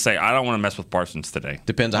 Can you just say, I don't want to mess with Parsons today?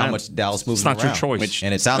 Depends on how much Dallas moves around. It's not your choice.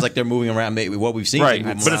 And it sounds like they're moving around. Maybe what we've seen. Right,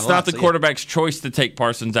 but it's not the quarterback's choice to take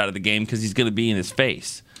Parsons out of the game because he's going to be in his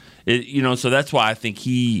face. So that's why I think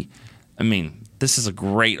this is a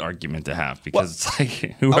great argument to have because it's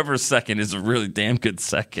like whoever's second is a really damn good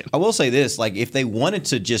second. I will say this, like if they wanted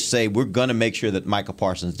to just say we're going to make sure that Micah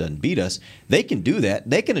Parsons doesn't beat us, they can do that.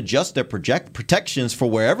 They can adjust their protections for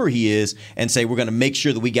wherever he is and say we're going to make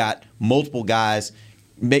sure that we got multiple guys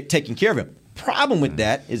taking care of him. Problem with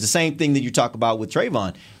that is the same thing that you talk about with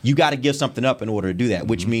Trayvon. You got to give something up in order to do that,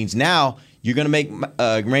 which means now you're going to make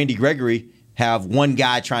Randy Gregory have one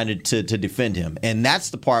guy trying to defend him. And that's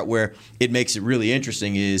the part where it makes it really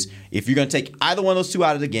interesting is if you're going to take either one of those two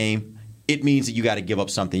out of the game, it means that you got to give up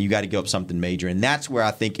something. You got to give up something major. And that's where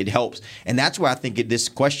I think it helps. And that's where I think this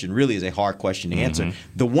question really is a hard question to answer.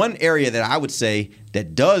 The one area that I would say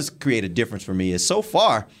that does create a difference for me is so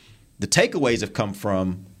far the takeaways have come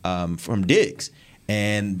from Diggs.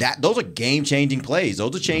 And those are game-changing plays.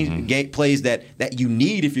 Those are plays that you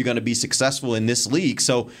need if you're going to be successful in this league.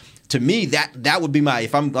 So to me, that would be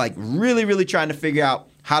if I'm like really, really trying to figure out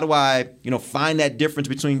how do I, find that difference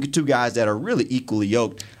between two guys that are really equally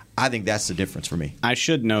yoked, I think that's the difference for me. I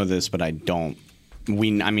should know this, but I don't.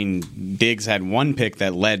 Diggs had one pick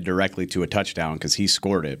that led directly to a touchdown because he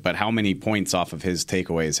scored it. But how many points off of his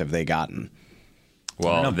takeaways have they gotten?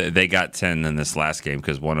 Well, they got 10 in this last game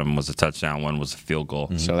because one of them was a touchdown, one was a field goal.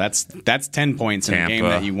 Mm-hmm. So that's 10 points in a game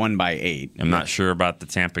that you won by 8. I'm not sure about the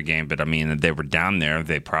Tampa game, but they were down there.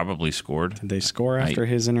 They probably scored. Did they score after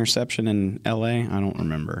his interception in L.A.? I don't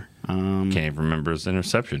remember. Can't even remember his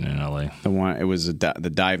interception in L.A. The one it was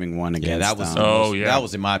the diving one against. Yeah, that was. That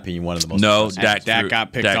was in my opinion one of the most. No, Dak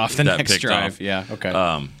got picked off the next drive. Off. Yeah, okay.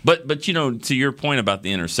 But to your point about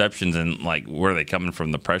the interceptions and like where are they coming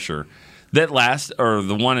from, the pressure. That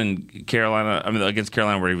the one in Carolina, against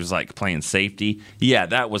Carolina where he was like playing safety, yeah,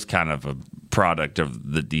 that was kind of a product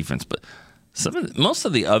of the defense. But most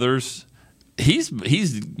of the others, he's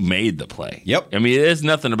made the play. Yep. It is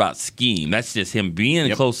nothing about scheme. That's just him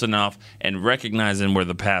being close enough and recognizing where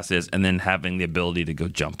the pass is and then having the ability to go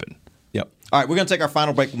jumping. Yep. All right, we're going to take our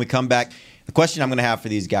final break. When we come back, the question I'm going to have for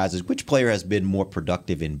these guys is which player has been more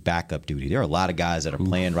productive in backup duty? There are a lot of guys that are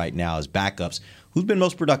playing right now as backups. Who's been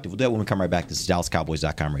most productive? We'll do that when we come right back. This is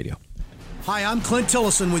DallasCowboys.com radio. Hi, I'm Clint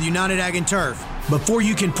Tillison with United Ag and Turf. Before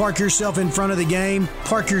you can park yourself in front of the game,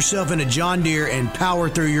 park yourself in a John Deere and power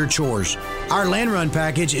through your chores. Our Land Run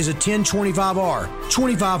package is a 1025R,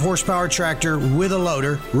 25 horsepower tractor with a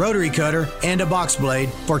loader, rotary cutter, and a box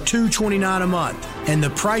blade for $229 a month. And the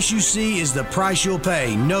price you see is the price you'll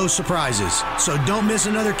pay. No surprises. So don't miss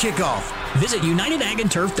another kickoff. Visit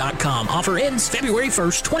UnitedAgAndTurf.com. Offer ends February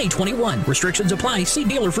 1st, 2021. Restrictions apply. See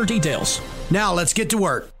dealer for details. Now let's get to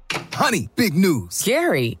work. Honey, big news.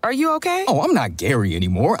 Gary, are you okay? Oh, I'm not Gary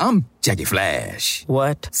anymore. I'm Jackie Flash.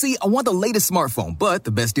 What? See, I want the latest smartphone, but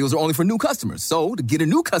the best deals are only for new customers. So to get a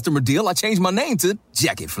new customer deal, I changed my name to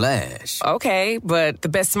Jackie Flash. Okay, but the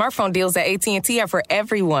best smartphone deals at AT&T are for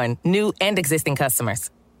everyone, new and existing customers.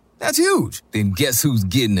 That's huge. Then guess who's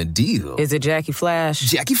getting a deal? Is it Jackie Flash?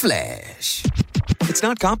 Jackie Flash. It's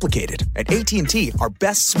not complicated. At AT&T, our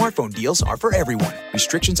best smartphone deals are for everyone.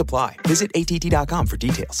 Restrictions apply. Visit AT&T.com for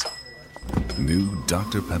details. New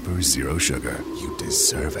Dr. Pepper Zero Sugar. You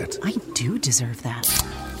deserve it. I do deserve that.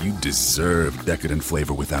 You deserve decadent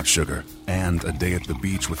flavor without sugar. And a day at the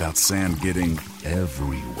beach without sand getting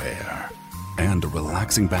everywhere. And a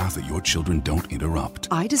relaxing bath that your children don't interrupt.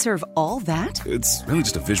 I deserve all that? It's really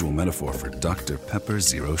just a visual metaphor for Dr. Pepper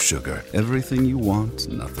Zero Sugar. Everything you want,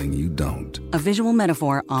 nothing you don't. A visual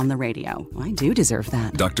metaphor on the radio. I do deserve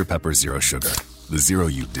that. Dr. Pepper Zero Sugar. The zero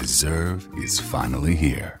you deserve is finally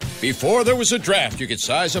here. Before there was a draft, you could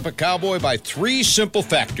size up a cowboy by 3 simple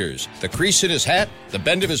factors: the crease in his hat, the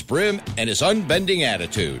bend of his brim, and his unbending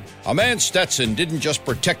attitude. A man's Stetson didn't just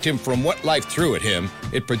protect him from what life threw at him,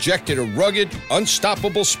 it projected a rugged,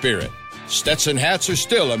 unstoppable spirit. Stetson hats are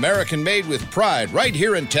still American-made with pride right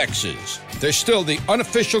here in Texas. They're still the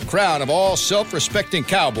unofficial crown of all self-respecting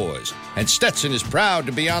cowboys, and Stetson is proud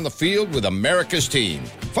to be on the field with America's team.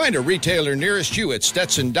 Find a retailer nearest you at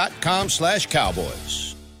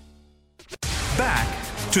stetson.com/cowboys.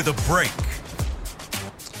 Back to the break.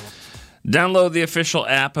 Download the official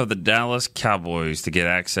app of the Dallas Cowboys to get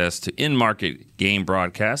access to in-market game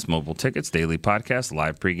broadcasts, mobile tickets, daily podcasts,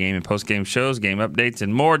 live pregame and postgame shows, game updates,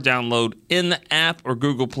 and more. Download in the app or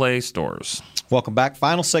Google Play stores. Welcome back.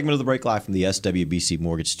 Final segment of the break, live from the SWBC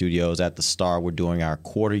Mortgage Studios at the Star. We're doing our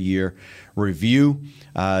quarter-year review.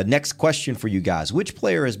 Next question for you guys. Which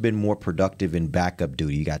player has been more productive in backup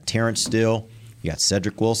duty? You got Terrence Steele, you got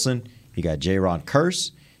Cedric Wilson, you got Jaron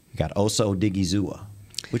Kearse, you got Osa Odigizua.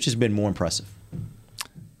 Which has been more impressive?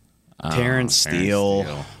 Terrence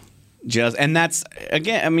Steele. And that's,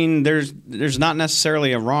 again, I mean, there's not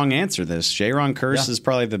necessarily a wrong answer to this. Jaron Kearse is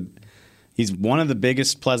probably he's one of the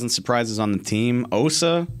biggest pleasant surprises on the team.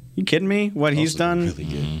 Osa, you kidding me? What he's done? Really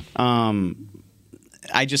good.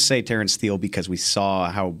 I just say Terrence Steele because we saw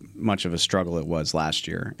how much of a struggle it was last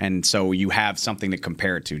year. And so you have something to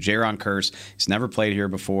compare it to. Jaron Kearse, he's never played here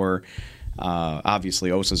before. Obviously,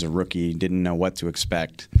 Osa's a rookie, didn't know what to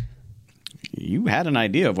expect. You had an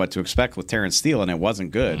idea of what to expect with Terrence Steele, and it wasn't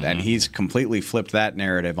good. And he's completely flipped that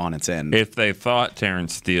narrative on its end. If they thought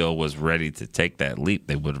Terrence Steele was ready to take that leap,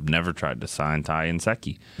 they would have never tried to sign Ty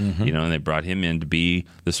Nsekhe. And they brought him in to be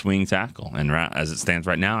the swing tackle. And as it stands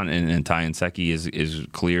right now, and Ty Nsekhe is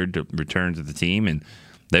cleared to return to the team, and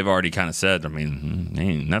they've already kind of said, I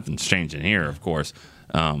mean, nothing's changing here, of course.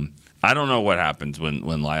 I don't know what happens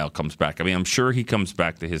when Lyle comes back. I mean, I'm sure he comes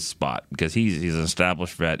back to his spot because he's an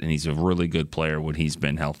established vet and he's a really good player when he's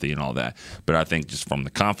been healthy and all that. But I think just from the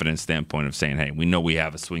confidence standpoint of saying, hey, we know we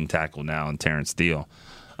have a swing tackle now in Terrence Steele.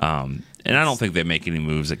 And I don't think they make any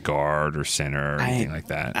moves at guard or center or anything like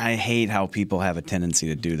that. I hate how people have a tendency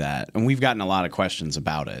to do that. And we've gotten a lot of questions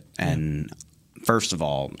about it. And first of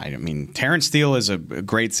all, I mean, Terrence Steele is a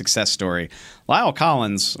great success story. Lyle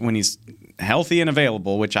Collins, when he's healthy and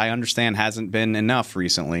available, which I understand hasn't been enough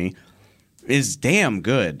recently, is damn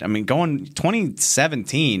good. I mean, going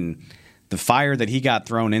 2017, the fire that he got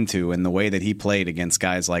thrown into and the way that he played against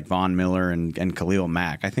guys like Von Miller and Khalil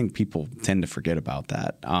Mack, I think people tend to forget about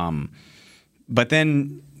that. But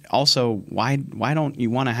then also, why don't you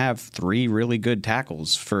want to have three really good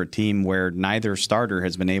tackles for a team where neither starter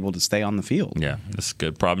has been able to stay on the field? Yeah, that's a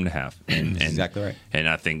good problem to have. And exactly right. And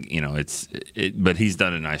I think, but he's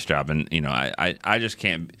done a nice job. And, I just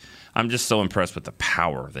can't – I'm just so impressed with the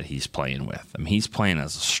power that he's playing with. I mean, he's playing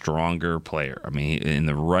as a stronger player. I mean, in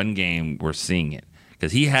the run game, we're seeing it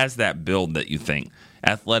because he has that build that you think.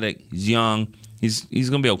 Athletic, he's young, he's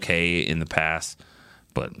going to be okay in the pass,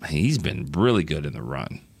 but he's been really good in the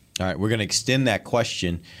run. All right, we're going to extend that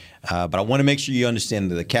question, but I want to make sure you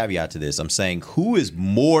understand the caveat to this. I'm saying who is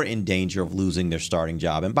more in danger of losing their starting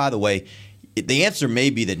job? And by the way, the answer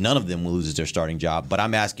may be that none of them will lose their starting job, but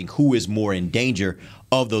I'm asking who is more in danger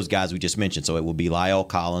of those guys we just mentioned. So it will be Lyle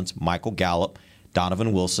Collins, Michael Gallup,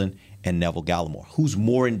 Donovan Wilson, and Neville Gallimore. Who's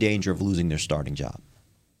more in danger of losing their starting job?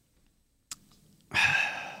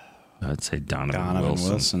 I'd say Donovan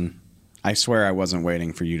Wilson. I swear I wasn't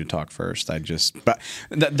waiting for you to talk first. But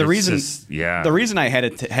the reason I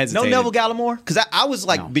hesitated. No Neville Gallimore? Because I was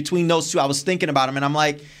like between those two. I was thinking about him, and I'm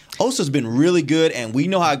like, Osa's been really good, and we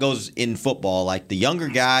know how it goes in football. Like the younger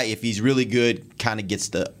guy, if he's really good, kind of gets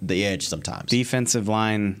the edge sometimes. Defensive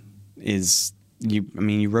line is you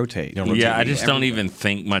rotate. Yeah, I just don't even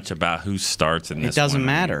think much about who starts in this. It doesn't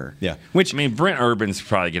matter. Yeah. Which Brent Urban's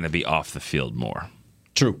probably going to be off the field more.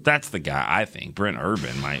 True. That's the guy I think. Brent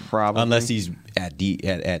Urban might probably, unless he's at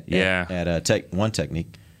one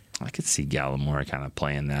technique. I could see Gallimore kind of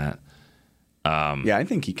playing that. Yeah, I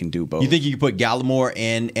think he can do both. You think you could put Gallimore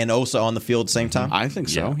and Osa on the field at the same time? I think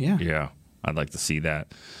so. Yeah. I'd like to see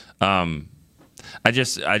that. I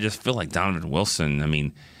just feel like Donovan Wilson. I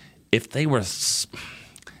mean, if they were, so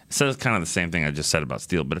it's kind of the same thing I just said about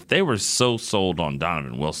Steele. But if they were so sold on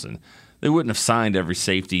Donovan Wilson, they wouldn't have signed every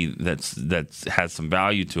safety that's has some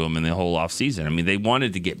value to him in the whole offseason. I mean, they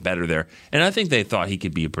wanted to get better there, and I think they thought he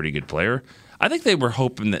could be a pretty good player. I think they were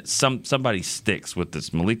hoping that somebody sticks with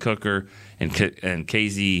this Malik Hooker and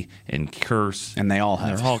KZ and Kearse, and they all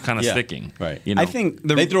have. They're all kind of sticking, right? I think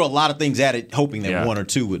they throw a lot of things at it, hoping that one or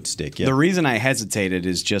two would stick. Yeah. The reason I hesitated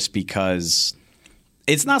is just because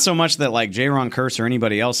it's not so much that like Jaron Kearse or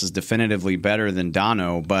anybody else is definitively better than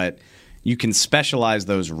Dono, but you can specialize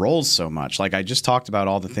those roles so much. Like I just talked about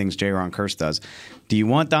all the things Jaron Kearse does. Do you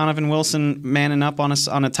want Donovan Wilson manning up on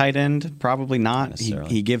a tight end? Probably not.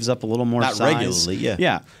 He gives up a little more not size. Regularly, yeah.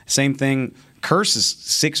 Yeah. Same thing. Kearse is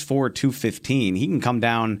 6'4", 215. He can come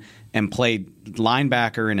down and play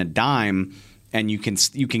linebacker in a dime, and you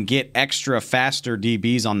can get extra faster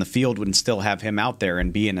DBs on the field and still have him out there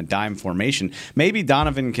and be in a dime formation. Maybe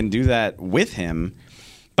Donovan can do that with him,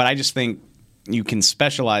 but I just think you can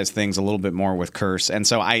specialize things a little bit more with Kearse. And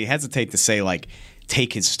so I hesitate to say, like,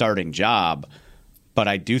 take his starting job, but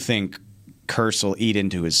I do think Kearse will eat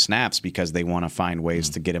into his snaps because they want to find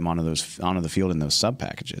ways to get him onto the field in those sub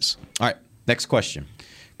packages. All right, next question.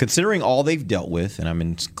 Considering all they've dealt with, and I'm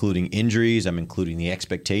including injuries, I'm including the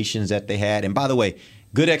expectations that they had, and by the way,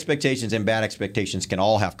 good expectations and bad expectations can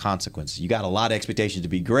all have consequences. You got a lot of expectations to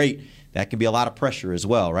be great. That can be a lot of pressure as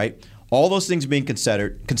well, right? All those things being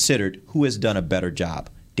considered, who has done a better job,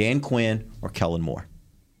 Dan Quinn or Kellen Moore?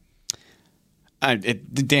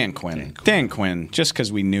 Dan Quinn. Dan Quinn, just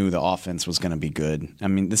because we knew the offense was going to be good. I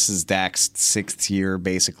mean, this is Dak's 6th year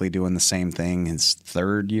basically doing the same thing. His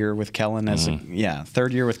 3rd year with Kellen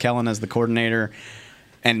third year with Kellen as the coordinator.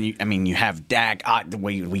 And you have Dak.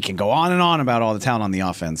 We can go on and on about all the talent on the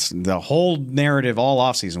offense. The whole narrative all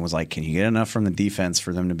offseason was like, can you get enough from the defense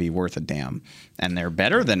for them to be worth a damn? And they're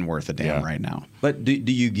better than worth a damn right now. But do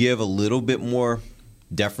you give a little bit more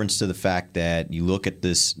deference to the fact that you look at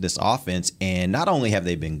this offense, and not only have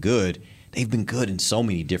they been good, they've been good in so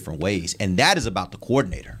many different ways, and that is about the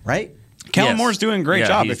coordinator, right? Kellen Moore's doing a great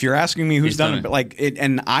job. If you're asking me who's done it,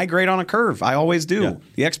 and I grade on a curve. I always do. Yeah.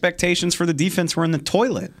 The expectations for the defense were in the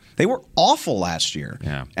toilet. They were awful last year.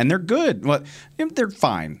 Yeah. And they're good. Well, they're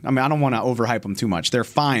fine. I mean, I don't want to overhype them too much. They're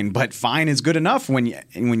fine, but fine is good enough when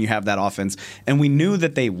you have that offense. And we knew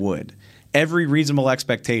that they would. Every reasonable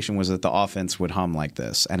expectation was that the offense would hum like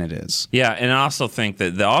this, and it is. Yeah, and I also think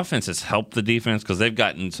that the offense has helped the defense because they've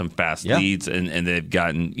gotten some fast leads, and they've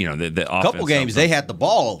gotten, the offense. A couple games, they had the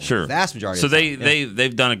ball the vast majority of the time. So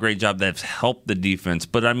they've done a great job. They've helped the defense,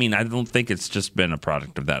 but, I mean, I don't think it's just been a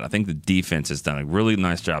product of that. I think the defense has done a really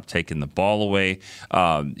nice job taking the ball away.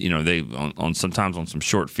 They sometimes on some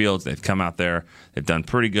short fields, they've come out there. They've done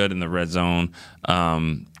pretty good in the red zone.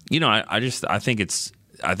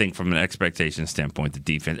 I think from an expectation standpoint, the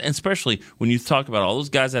defense, and especially when you talk about all those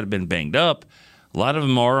guys that have been banged up, a lot of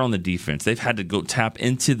them are on the defense. They've had to go tap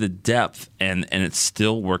into the depth, and it's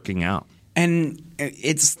still working out. And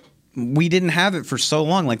we didn't have it for so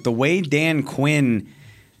long. Like the way Dan Quinn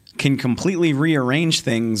can completely rearrange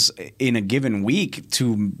things in a given week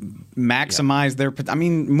to maximize their – I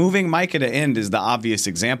mean, moving Micah to end is the obvious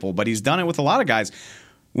example, but he's done it with a lot of guys.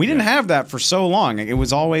 We didn't have that for so long. It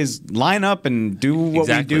was always line up and do what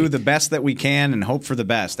we do the best that we can and hope for the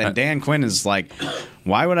best. And Dan Quinn is like,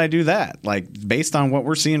 why would I do that? Like, based on what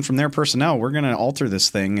we're seeing from their personnel, we're going to alter this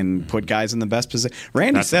thing and put guys in the best position.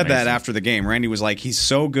 Randy said that after the game. Randy was like, he's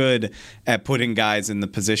so good at putting guys in the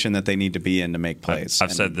position that they need to be in to make plays.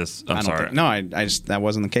 I've said this. I'm sorry. That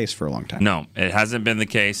wasn't the case for a long time. No, it hasn't been the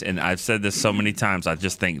case. And I've said this so many times. I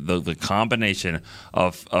just think the combination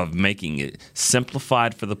of making it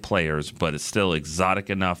simplified for the players, but it's still exotic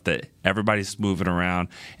enough that everybody's moving around.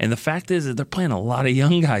 And the fact is that they're playing a lot of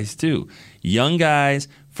young guys, too. Young guys,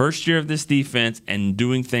 first year of this defense, and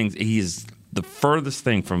doing things. He is the furthest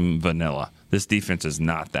thing from vanilla. This defense is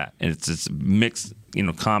not that. And it's this mixed,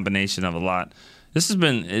 combination of a lot. It's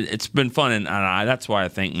been fun, and that's why I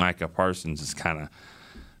think Micah Parsons is kind of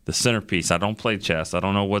the centerpiece. I don't play chess. I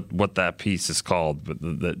don't know what that piece is called, but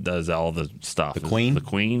that does all the stuff. The queen? The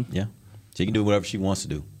queen? Yeah. She can do whatever she wants to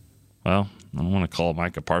do. Well, I don't want to call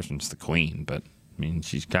Micah Parsons the queen, but, I mean,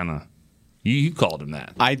 she's kind of – you called him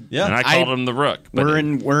that. And I called him the rook. We're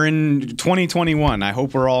in 2021. I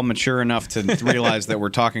hope we're all mature enough to realize that we're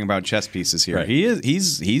talking about chess pieces here. Right.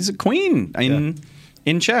 He's a queen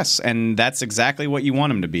in chess, and that's exactly what you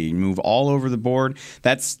want him to be. You move all over the board.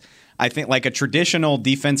 That's, I think, like a traditional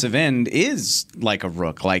defensive end is like a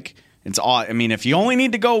rook. Like, it's odd. I mean, if you only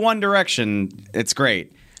need to go one direction, it's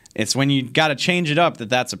great. It's when you got to change it up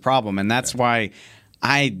that's a problem, and that's why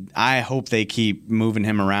I hope they keep moving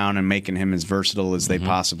him around and making him as versatile as they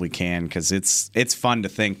possibly can, because it's fun to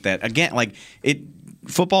think that, again, like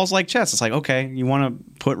football's like chess. It's like, okay, you want to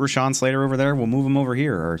put Rashawn Slater over there, we'll move him over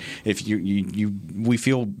here. Or if we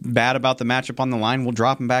feel bad about the matchup on the line, we'll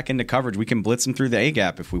drop him back into coverage. We can blitz him through the A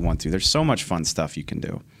gap if we want to. There's so much fun stuff you can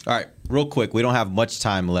do. All right, real quick, we don't have much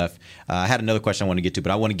time left. I had another question I want to get to,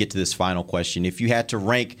 but I want to get to this final question. If you had to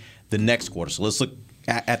rank the next quarter, so let's look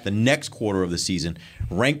at the next quarter of the season,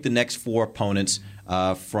 rank the next 4 opponents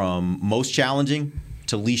from most challenging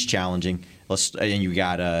to least challenging. And you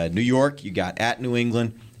got New York, you got at New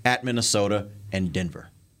England, at Minnesota, and Denver.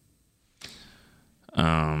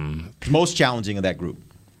 Most challenging of that group.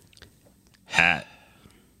 At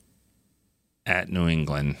New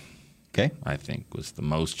England. Okay. I think was the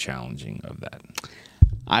most challenging of that.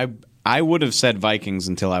 I would have said Vikings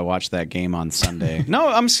until I watched that game on Sunday. No,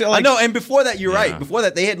 I'm still like, I know, and before that, you're right. Before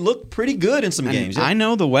that, they had looked pretty good in some games. I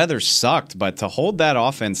know the weather sucked, but to hold that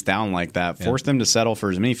offense down like that, force them to settle for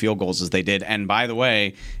as many field goals as they did. And by the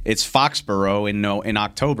way, it's Foxborough in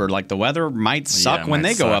October. Like the weather might suck when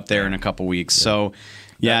they go up there in a couple weeks. Yeah. So,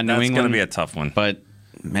 New England. That's going to be a tough one. But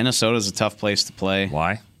Minnesota's a tough place to play.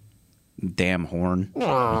 Why? Damn horn.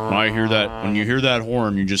 I hear that. When you hear that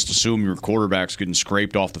horn, you just assume your quarterback's getting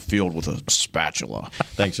scraped off the field with a spatula.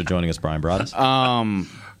 Thanks for joining us, Brian Broaddus.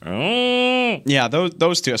 Yeah,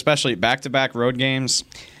 those two, especially back-to-back road games.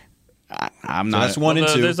 I'm not. That's 1 and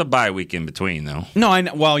 2. There's a bye week in between, though. No, I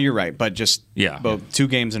know. Well, you're right, but just both 2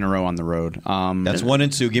 games in a row on the road. That's 1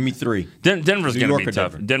 and 2. Give me 3. Denver's going to be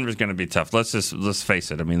tough. Denver's going to be tough. Let's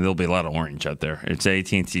face it. I mean, there'll be a lot of orange out there. It's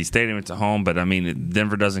AT&T Stadium. It's at home, but I mean,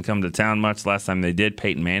 Denver doesn't come to town much. Last time they did,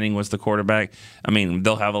 Peyton Manning was the quarterback. I mean,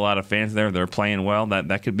 they'll have a lot of fans there. They're playing well.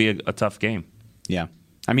 That could be a tough game. Yeah.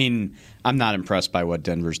 I mean, I'm not impressed by what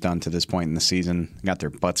Denver's done to this point in the season. Got their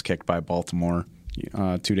butts kicked by Baltimore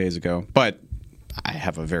 2 days ago, but I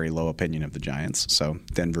have a very low opinion of the Giants, so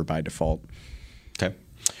Denver by default. Okay.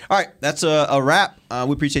 All right, that's a wrap.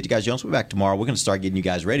 We appreciate you guys, Jones. We'll be back tomorrow. We're going to start getting you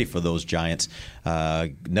guys ready for those Giants.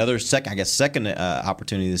 Another second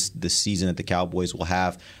opportunity this season that the Cowboys will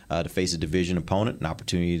have to face a division opponent, an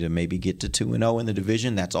opportunity to maybe get to 2-0 in the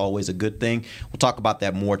division. That's always a good thing. We'll talk about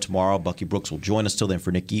that more tomorrow. Bucky Brooks will join us. Till then,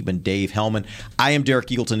 for Nick Eatman, Dave Hellman, I am Derek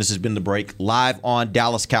Eagleton. This has been The Break, live on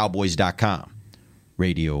DallasCowboys.com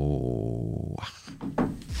radio.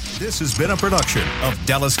 This has been a production of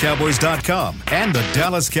DallasCowboys.com and the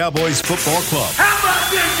Dallas Cowboys Football Club. How about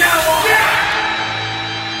this, Cowboys?